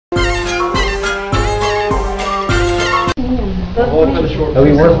It'll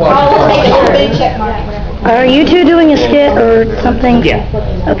be worth watching. Are you two doing a skit or something? Yeah.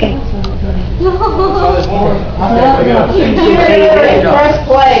 Okay. First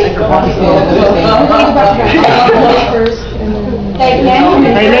place. Hey,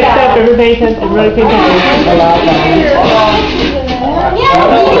 next up, everybody pay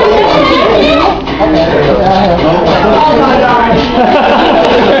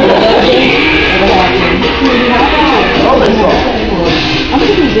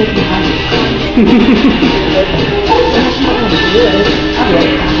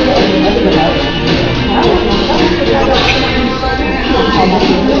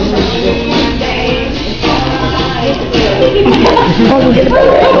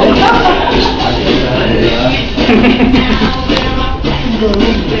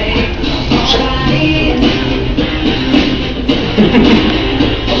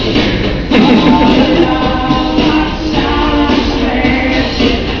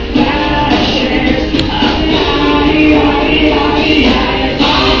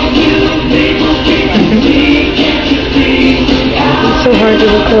It's so hard to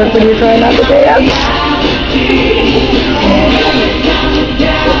record when you're trying not to dance.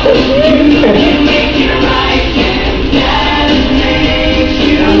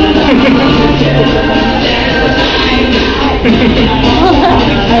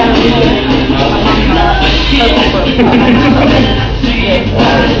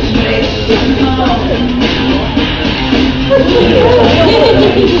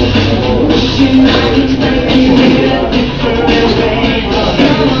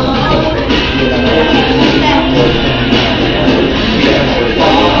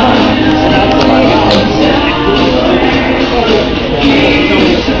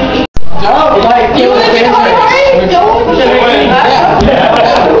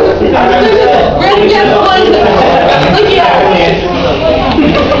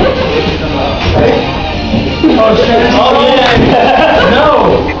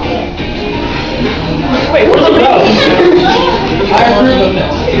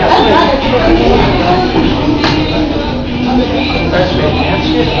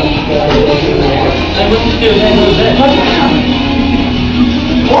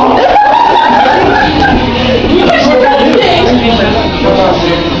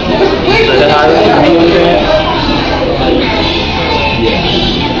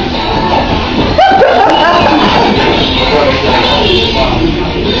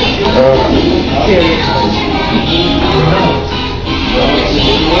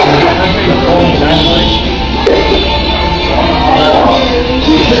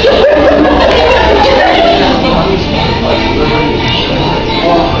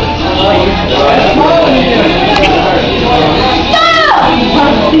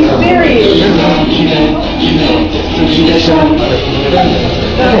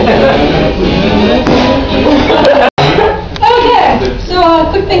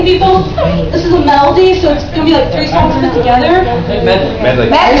 Quick thing, people. This is a melody, so it's gonna be like 3 songs put together. Medley.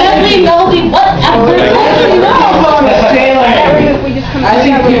 Melody, whatever. I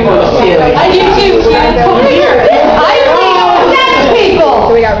think people are stealing. I do too. Over here. I think that's people.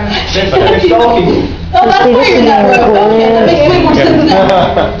 So we got room. Oh, that's where you're not room. Okay, that makes way more sense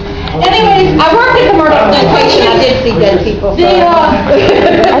now. Anyways, I worked in commercial education. I did see dead people. I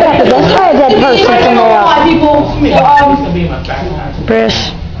got the best kind of dead person somewhere else. People. Chris.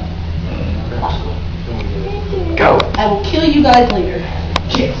 Go. I will kill you guys later.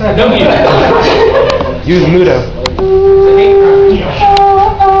 Don't use Mudo.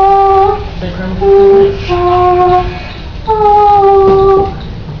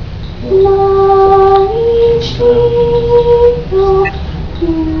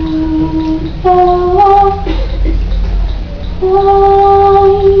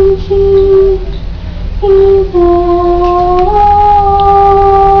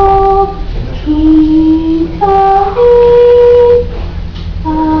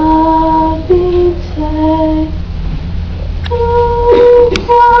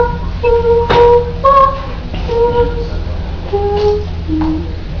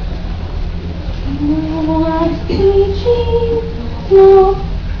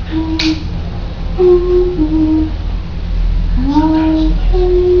 No.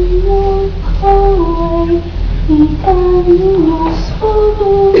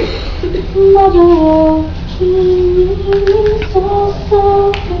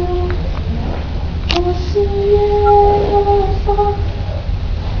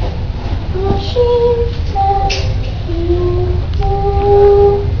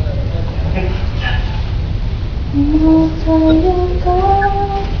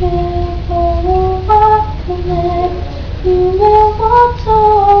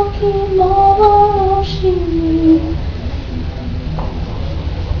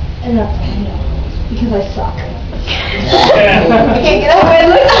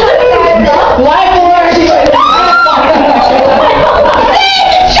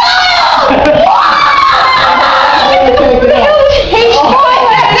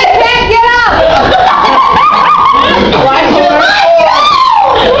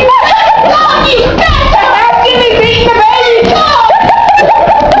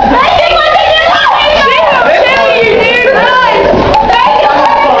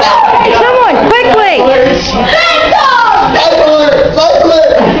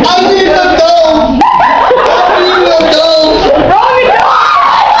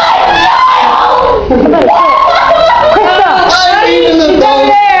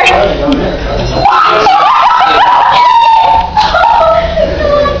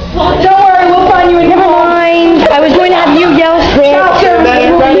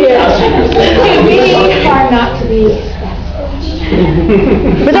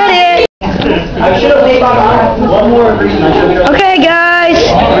 But that is. I should have made one more agreement. Okay, guys.